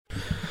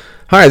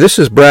Hi, this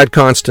is Brad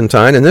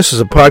Constantine, and this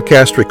is a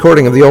podcast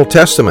recording of the Old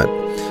Testament.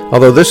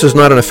 Although this is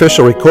not an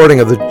official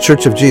recording of the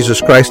Church of Jesus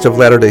Christ of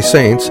Latter-day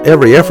Saints,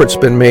 every effort's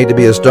been made to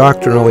be as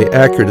doctrinally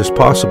accurate as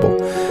possible.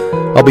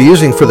 I'll be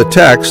using for the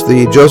text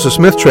the Joseph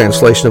Smith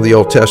translation of the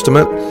Old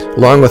Testament,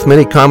 along with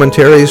many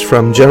commentaries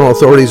from general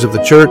authorities of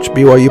the Church,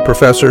 BYU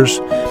professors,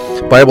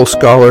 Bible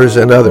scholars,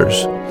 and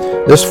others.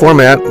 This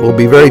format will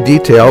be very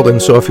detailed,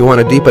 and so if you want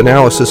a deep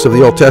analysis of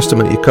the Old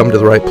Testament, you come to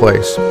the right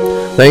place.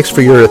 Thanks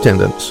for your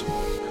attendance.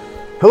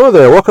 Hello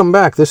there, welcome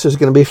back. This is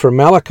going to be for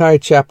Malachi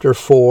chapter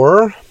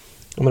 4. I'm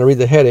going to read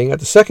the heading. At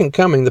the second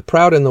coming, the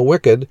proud and the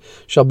wicked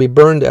shall be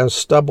burned as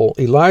stubble.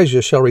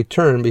 Elijah shall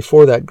return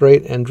before that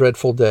great and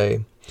dreadful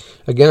day.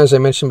 Again, as I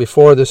mentioned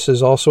before, this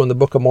is also in the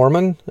Book of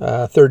Mormon.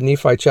 3rd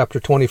Nephi chapter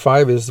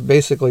 25 is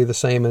basically the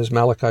same as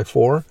Malachi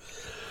 4.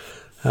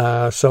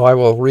 So I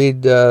will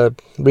read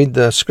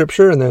the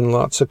scripture and then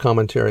lots of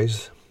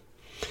commentaries.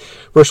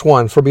 Verse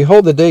 1, For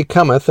behold, the day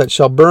cometh that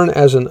shall burn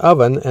as an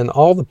oven, and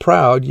all the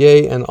proud,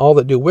 yea, and all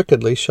that do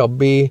wickedly shall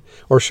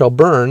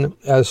burn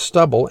as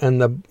stubble,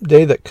 and the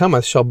day that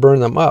cometh shall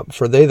burn them up.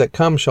 For they that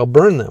come shall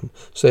burn them,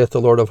 saith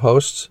the Lord of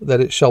hosts,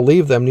 that it shall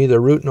leave them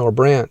neither root nor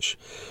branch.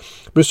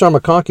 Bruce R.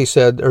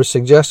 McConkie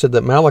suggested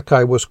that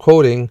Malachi was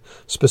quoting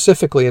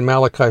specifically in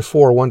Malachi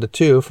 4,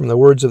 1-2 from the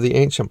words of the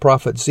ancient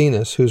prophet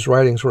Zenos, whose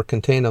writings were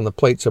contained on the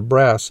plates of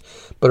brass,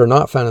 but are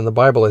not found in the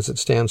Bible as it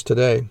stands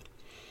today.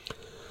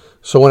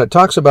 So when it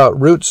talks about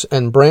roots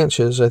and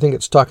branches, I think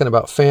it's talking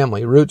about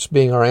family, roots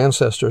being our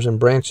ancestors and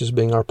branches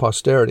being our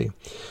posterity.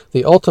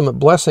 The ultimate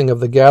blessing of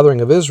the gathering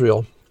of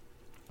Israel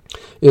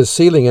is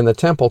sealing in the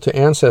temple to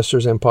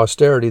ancestors and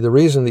posterity. The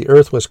reason the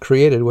earth was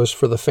created was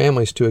for the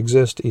families to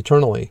exist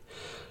eternally.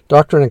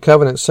 Doctrine and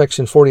Covenants,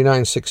 section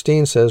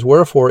 49:16 says,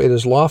 Wherefore it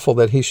is lawful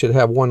that he should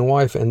have one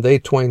wife, and they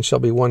twain shall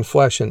be one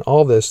flesh, and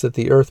all this that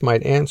the earth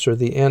might answer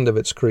the end of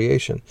its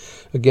creation.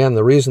 Again,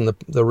 the reason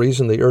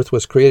the earth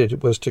was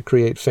created was to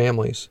create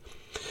families.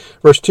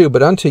 Verse 2,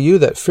 But unto you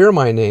that fear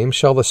my name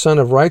shall the Son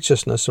of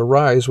Righteousness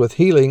arise with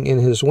healing in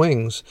his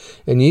wings,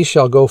 and ye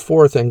shall go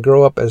forth and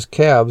grow up as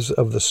calves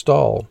of the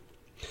stall.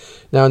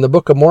 Now in the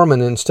Book of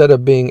Mormon, instead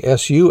of being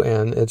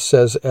S-U-N, it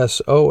says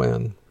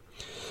S-O-N.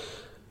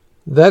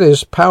 That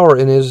is power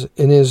in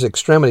his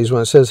extremities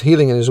when it says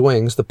healing in his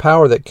wings, the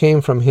power that came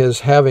from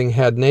his having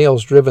had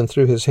nails driven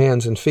through his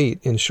hands and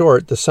feet. In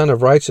short, the Son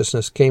of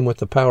Righteousness came with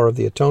the power of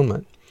the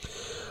atonement.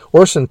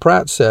 Orson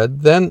Pratt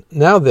said,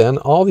 Now then,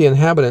 all the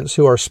inhabitants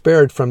who are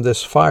spared from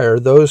this fire,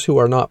 those who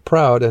are not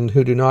proud and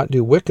who do not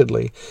do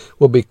wickedly,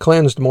 will be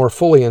cleansed more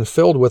fully and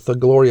filled with the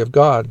glory of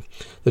God.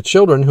 The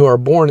children who are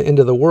born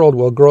into the world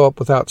will grow up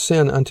without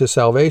sin unto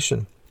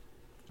salvation.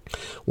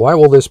 Why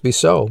will this be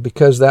so?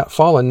 Because that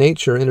fallen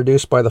nature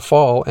introduced by the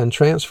fall and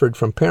transferred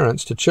from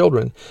parents to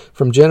children,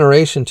 from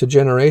generation to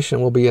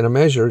generation, will be in a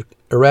measure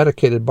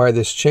eradicated by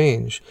this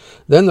change.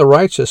 Then the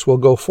righteous will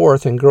go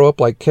forth and grow up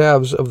like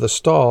calves of the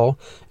stall,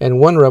 and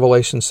one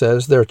revelation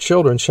says, Their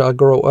children shall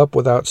grow up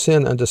without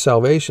sin unto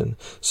salvation,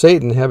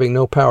 Satan having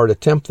no power to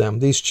tempt them.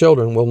 These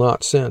children will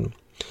not sin.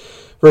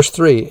 Verse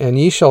 3, And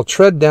ye shall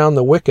tread down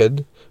the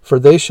wicked, for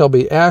they shall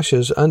be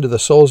ashes under the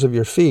soles of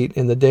your feet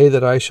in the day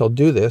that I shall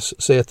do this,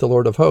 saith the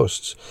Lord of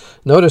hosts.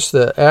 Notice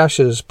the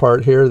ashes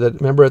part here, that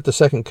remember at the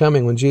second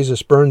coming when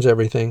Jesus burns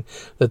everything,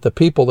 that the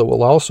people that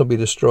will also be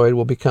destroyed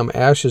will become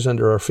ashes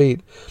under our feet.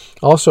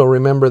 Also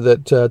remember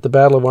that at the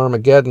Battle of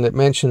Armageddon it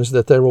mentions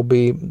that there will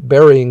be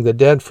burying the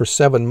dead for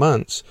 7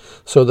 months.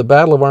 So the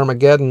Battle of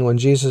Armageddon, when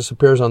Jesus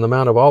appears on the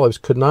Mount of Olives,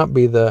 could not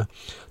be the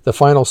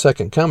final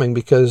second coming,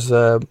 because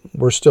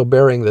we're still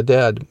burying the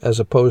dead as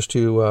opposed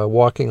to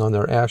walking on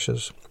their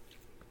ashes.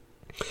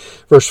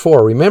 Verse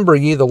 4, Remember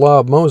ye the law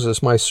of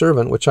Moses, my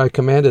servant, which I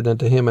commanded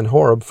unto him in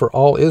Horeb for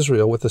all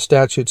Israel with the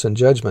statutes and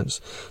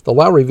judgments. The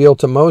law revealed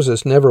to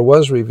Moses never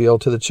was revealed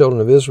to the children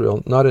of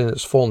Israel, not in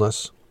its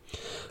fullness.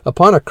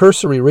 Upon a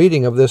cursory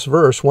reading of this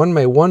verse, one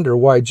may wonder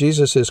why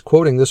Jesus is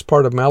quoting this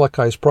part of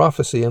Malachi's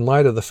prophecy in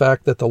light of the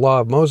fact that the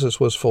law of Moses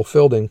was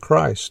fulfilled in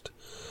Christ.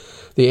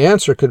 The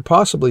answer could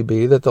possibly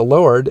be that the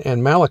Lord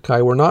and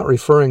Malachi were not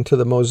referring to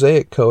the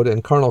Mosaic Code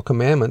and carnal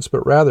commandments,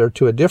 but rather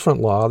to a different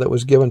law that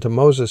was given to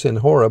Moses in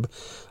Horeb,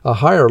 a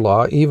higher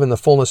law, even the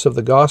fullness of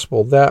the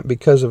gospel, that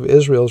because of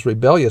Israel's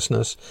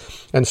rebelliousness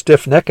and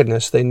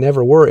stiff-neckedness they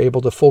never were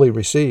able to fully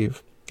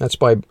receive. That's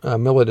by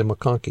Millett and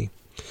McConkie.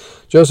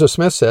 Joseph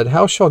Smith said,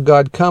 How shall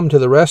God come to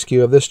the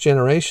rescue of this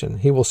generation?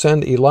 He will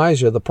send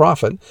Elijah the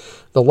prophet.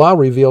 The law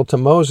revealed to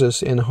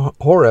Moses in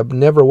Horeb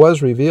never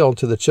was revealed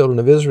to the children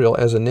of Israel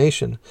as a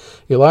nation.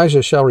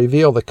 Elijah shall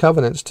reveal the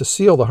covenants to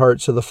seal the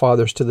hearts of the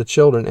fathers to the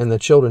children and the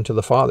children to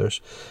the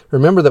fathers.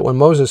 Remember that when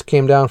Moses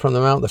came down from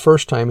the mount the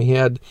first time, he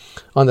had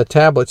on the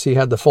tablets he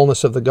had the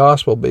fullness of the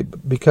gospel.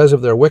 Because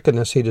of their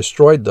wickedness he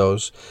destroyed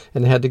those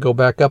and had to go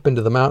back up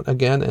into the mount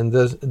again, and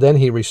then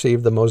he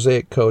received the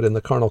Mosaic Code and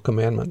the carnal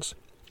commandments.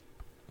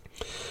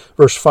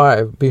 Verse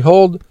 5,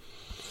 Behold,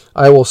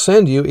 I will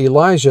send you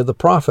Elijah the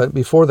prophet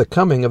before the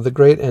coming of the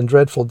great and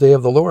dreadful day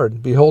of the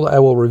Lord. Behold, I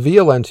will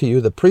reveal unto you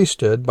the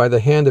priesthood by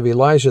the hand of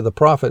Elijah the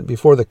prophet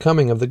before the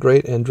coming of the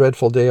great and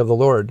dreadful day of the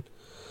Lord.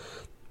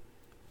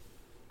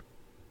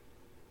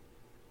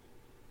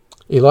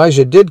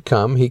 Elijah did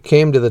come. He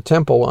came to the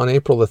temple on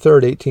April the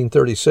 3rd,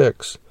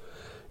 1836.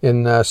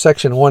 In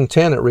section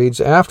 110 it reads,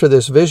 "After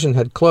this vision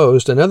had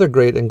closed, another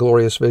great and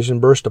glorious vision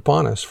burst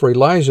upon us. For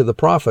Elijah the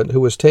prophet,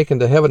 who was taken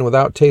to heaven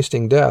without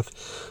tasting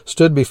death,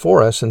 stood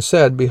before us and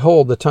said,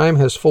 Behold, the time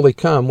has fully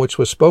come, which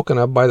was spoken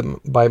of by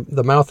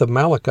the mouth of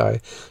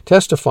Malachi,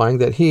 testifying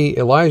that he,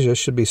 Elijah,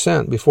 should be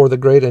sent before the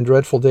great and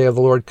dreadful day of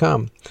the Lord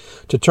come,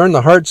 to turn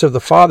the hearts of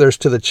the fathers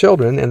to the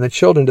children, and the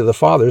children to the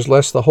fathers,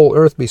 lest the whole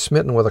earth be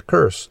smitten with a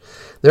curse.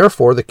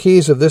 Therefore the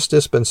keys of this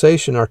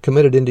dispensation are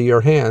committed into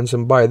your hands,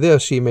 and by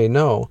this ye may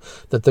know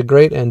that the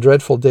great and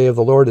dreadful day of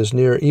the Lord is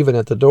near, even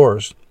at the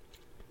doors."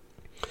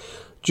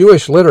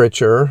 Jewish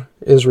literature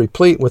is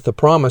replete with the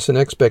promise and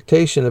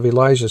expectation of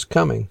Elijah's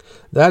coming.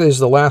 That is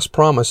the last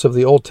promise of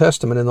the Old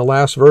Testament in the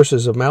last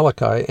verses of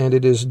Malachi, and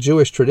it is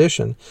Jewish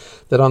tradition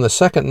that on the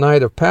second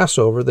night of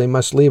Passover they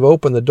must leave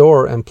open the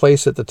door and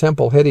place at the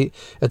temple that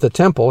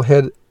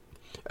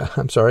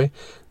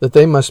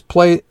they must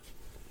play.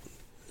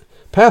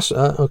 I'm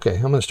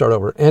going to start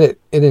over. And it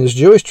is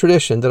Jewish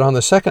tradition that on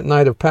the second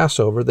night of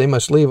Passover they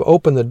must leave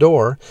open the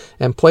door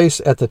and place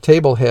at the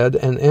table head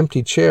an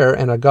empty chair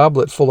and a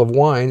goblet full of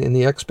wine in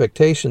the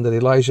expectation that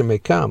Elijah may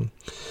come.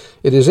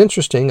 It is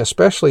interesting,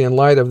 especially in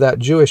light of that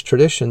Jewish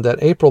tradition,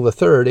 that April the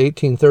 3rd,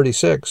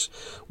 1836,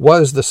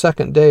 was the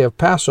second day of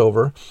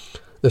Passover.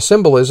 The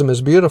symbolism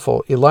is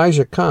beautiful.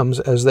 Elijah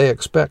comes, as they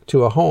expect,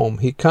 to a home.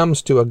 He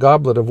comes to a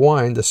goblet of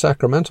wine, the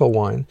sacramental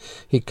wine.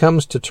 He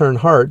comes to turn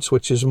hearts,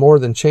 which is more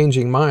than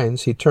changing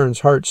minds. He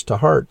turns hearts to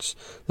hearts.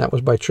 That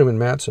was by Truman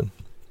Madsen.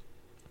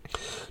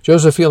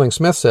 Joseph Fielding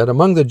Smith said,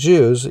 "Among the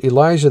Jews,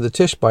 Elijah the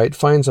Tishbite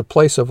finds a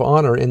place of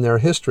honor in their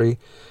history,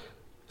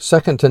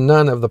 second to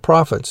none of the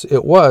prophets.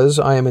 It was,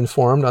 I am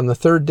informed, on the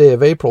 3rd day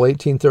of April,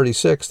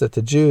 1836, that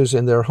the Jews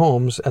in their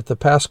homes at the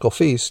Paschal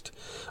feast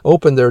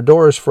opened their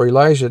doors for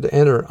Elijah to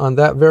enter. On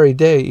that very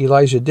day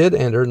Elijah did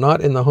enter, not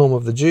in the home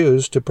of the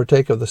Jews to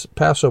partake of the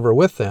Passover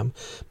with them,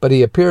 but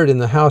he appeared in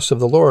the house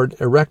of the Lord,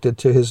 erected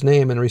to his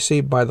name and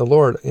received by the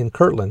Lord in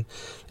Kirtland,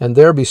 and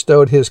there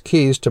bestowed his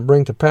keys to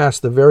bring to pass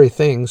the very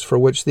things for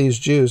which these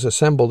Jews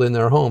assembled in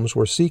their homes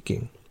were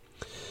seeking."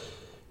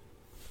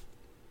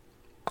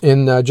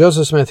 In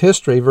Joseph Smith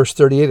History, verse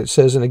 38, it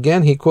says, and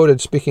again he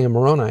quoted, speaking of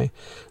Moroni,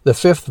 the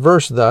 5th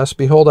verse thus,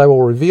 "Behold, I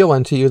will reveal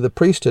unto you the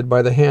priesthood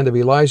by the hand of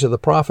Elijah the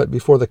prophet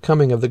before the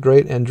coming of the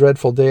great and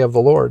dreadful day of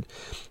the Lord."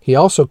 He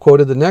also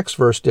quoted the next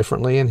verse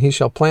differently, "And he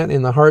shall plant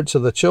in the hearts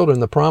of the children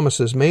the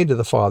promises made to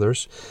the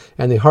fathers,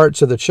 and the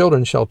hearts of the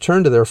children shall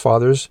turn to their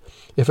fathers.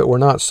 If it were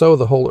not so,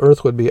 the whole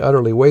earth would be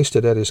utterly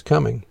wasted at his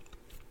coming."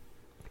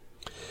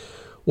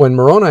 When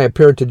Moroni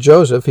appeared to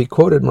Joseph, he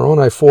quoted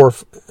Moroni 4,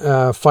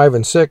 5,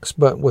 and 6,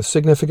 but with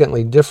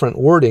significantly different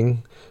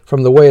wording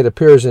from the way it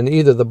appears in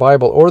either the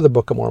Bible or the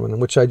Book of Mormon,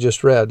 which I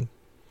just read.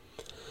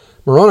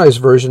 Moroni's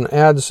version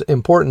adds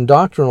important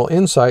doctrinal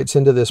insights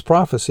into this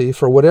prophecy.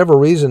 For whatever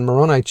reason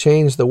Moroni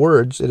changed the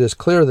words, it is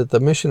clear that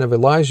the mission of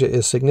Elijah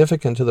is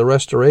significant to the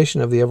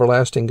restoration of the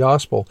everlasting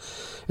gospel,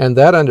 and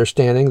that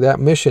understanding, that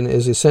mission,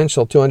 is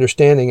essential to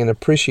understanding and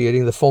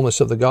appreciating the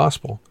fullness of the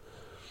gospel.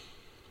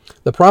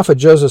 The prophet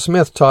Joseph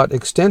Smith taught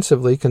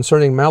extensively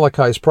concerning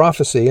Malachi's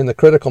prophecy and the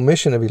critical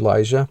mission of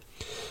Elijah.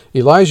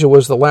 Elijah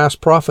was the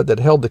last prophet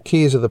that held the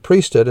keys of the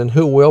priesthood, and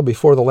who will,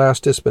 before the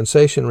last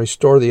dispensation,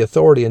 restore the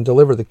authority and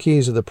deliver the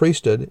keys of the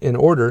priesthood, in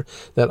order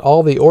that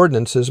all the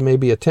ordinances may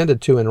be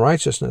attended to in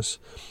righteousness.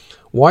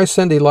 Why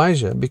send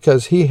Elijah?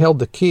 Because he held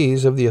the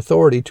keys of the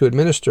authority to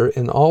administer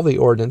in all the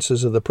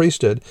ordinances of the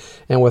priesthood,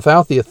 and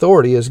without the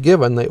authority as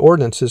given, the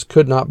ordinances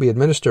could not be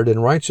administered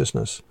in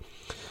righteousness.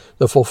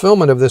 The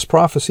fulfillment of this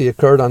prophecy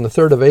occurred on the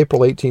 3rd of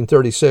April,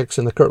 1836,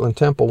 in the Kirtland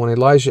Temple, when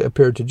Elijah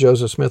appeared to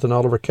Joseph Smith and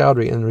Oliver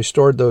Cowdery and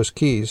restored those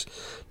keys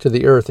to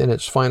the earth in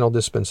its final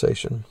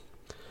dispensation.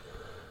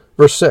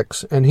 Verse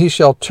 6, "And he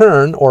shall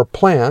turn or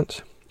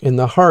plant in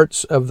the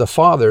hearts of the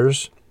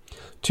fathers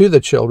to the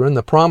children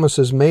the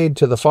promises made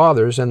to the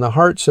fathers, and the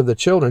hearts of the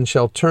children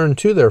shall turn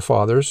to their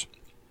fathers,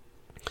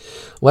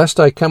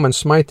 lest I come and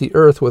smite the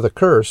earth with a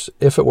curse.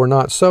 If it were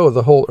not so,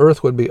 the whole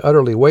earth would be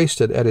utterly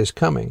wasted at his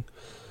coming."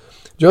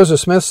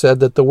 Joseph Smith said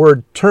that the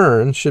word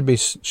turn should be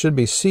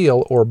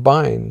seal or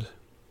bind.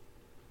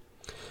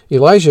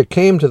 Elijah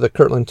came to the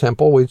Kirtland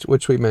Temple,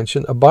 which we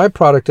mentioned. A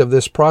byproduct of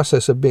this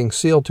process of being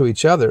sealed to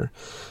each other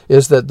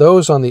is that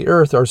those on the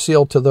earth are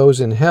sealed to those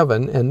in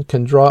heaven and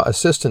can draw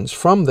assistance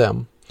from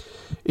them.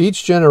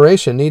 Each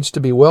generation needs to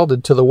be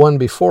welded to the one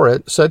before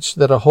it, such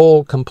that a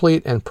whole,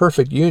 complete, and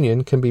perfect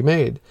union can be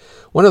made.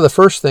 One of the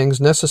first things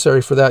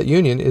necessary for that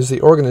union is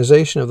the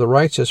organization of the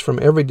righteous from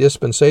every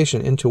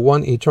dispensation into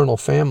one eternal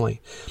family.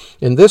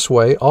 In this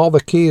way, all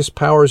the keys,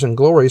 powers, and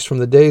glories from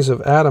the days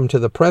of Adam to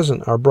the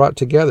present are brought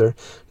together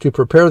to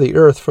prepare the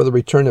earth for the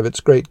return of its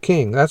great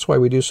king. That's why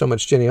we do so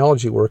much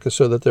genealogy work, is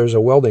so that there's a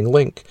welding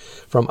link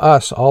from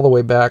us all the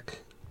way back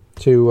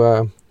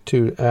to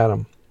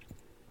Adam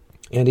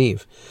and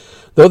Eve.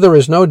 Though there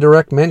is no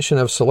direct mention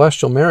of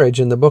celestial marriage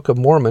in the Book of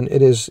Mormon,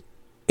 it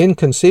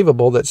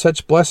inconceivable that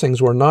such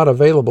blessings were not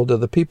available to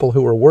the people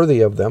who were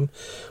worthy of them,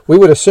 we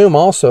would assume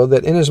also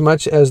that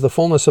inasmuch as the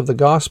fullness of the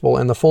gospel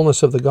and the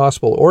fullness of the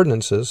gospel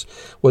ordinances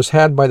was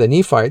had by the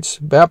Nephites,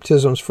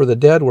 baptisms for the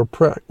dead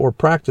were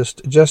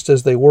practiced just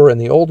as they were in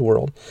the old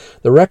world.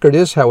 The record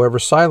is, however,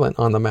 silent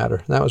on the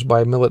matter. That was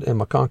by Millet and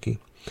McConkie.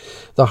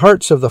 The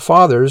hearts of the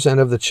fathers and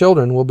of the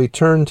children will be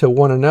turned to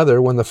one another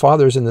when the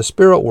fathers in the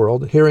spirit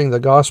world, hearing the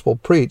gospel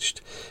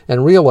preached,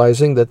 and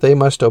realizing that they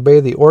must obey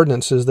the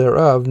ordinances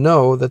thereof,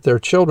 know that their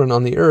children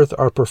on the earth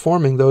are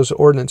performing those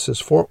ordinances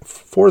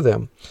for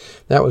them.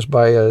 That was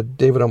by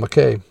David O.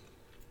 McKay.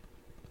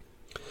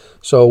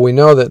 So we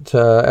know that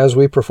as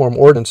we perform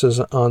ordinances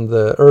on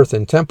the earth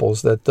in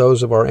temples, that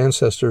those of our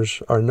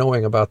ancestors are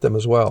knowing about them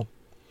as well.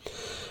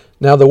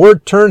 Now, the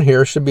word turn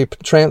here should be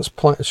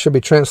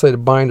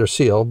translated bind or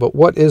seal, but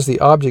what is the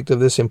object of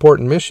this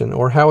important mission,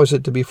 or how is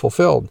it to be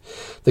fulfilled?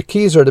 The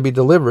keys are to be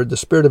delivered, the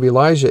spirit of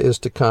Elijah is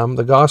to come,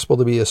 the gospel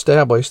to be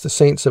established, the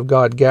saints of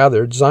God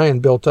gathered,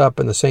 Zion built up,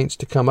 and the saints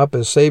to come up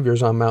as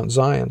saviors on Mount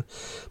Zion.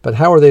 But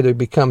how are they to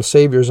become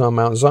saviors on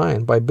Mount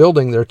Zion? By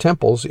building their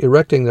temples,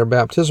 erecting their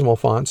baptismal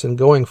fonts, and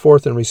going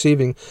forth and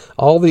receiving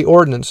all the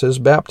ordinances,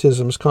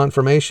 baptisms,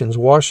 confirmations,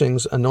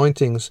 washings,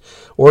 anointings,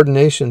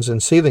 ordinations,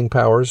 and sealing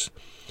powers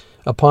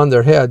upon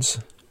their heads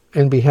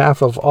in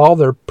behalf of all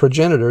their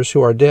progenitors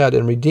who are dead,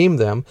 and redeem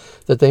them,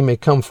 that they may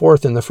come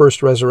forth in the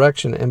first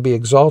resurrection and be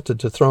exalted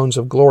to thrones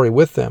of glory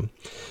with them.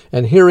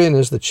 And herein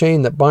is the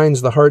chain that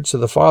binds the hearts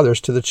of the fathers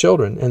to the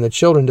children, and the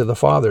children to the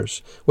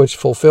fathers, which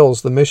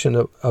fulfills the mission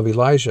of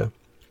Elijah.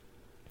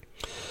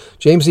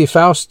 James E.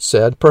 Faust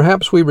said,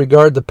 "Perhaps we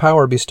regard the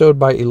power bestowed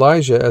by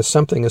Elijah as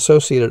something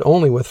associated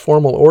only with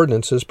formal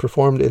ordinances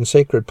performed in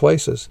sacred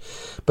places.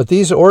 But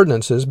these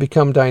ordinances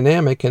become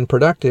dynamic and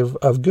productive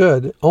of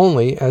good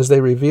only as they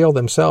reveal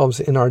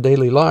themselves in our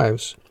daily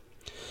lives."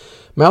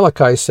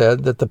 Malachi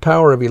said that the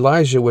power of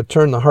Elijah would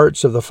turn the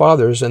hearts of the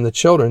fathers and the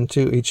children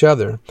to each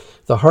other.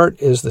 The heart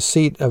is the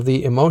seat of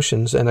the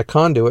emotions and a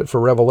conduit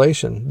for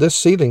revelation. This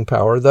sealing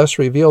power thus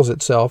reveals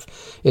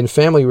itself in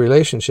family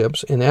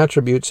relationships, in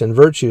attributes and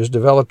virtues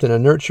developed in a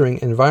nurturing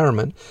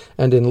environment,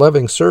 and in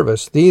loving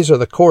service. These are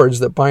the cords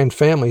that bind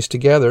families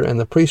together, and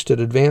the priesthood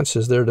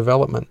advances their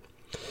development.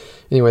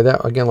 Anyway,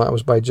 that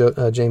was by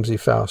James E.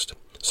 Faust.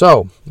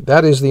 So,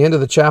 that is the end of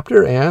the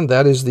chapter, and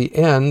that is the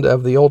end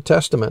of the Old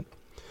Testament.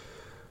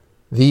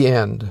 The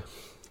end.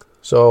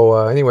 So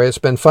anyway, it's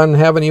been fun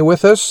having you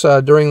with us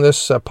during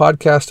this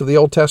podcast of the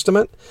Old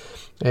Testament.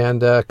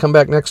 And come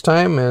back next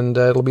time, and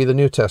it'll be the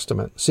New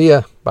Testament. See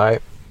ya. Bye.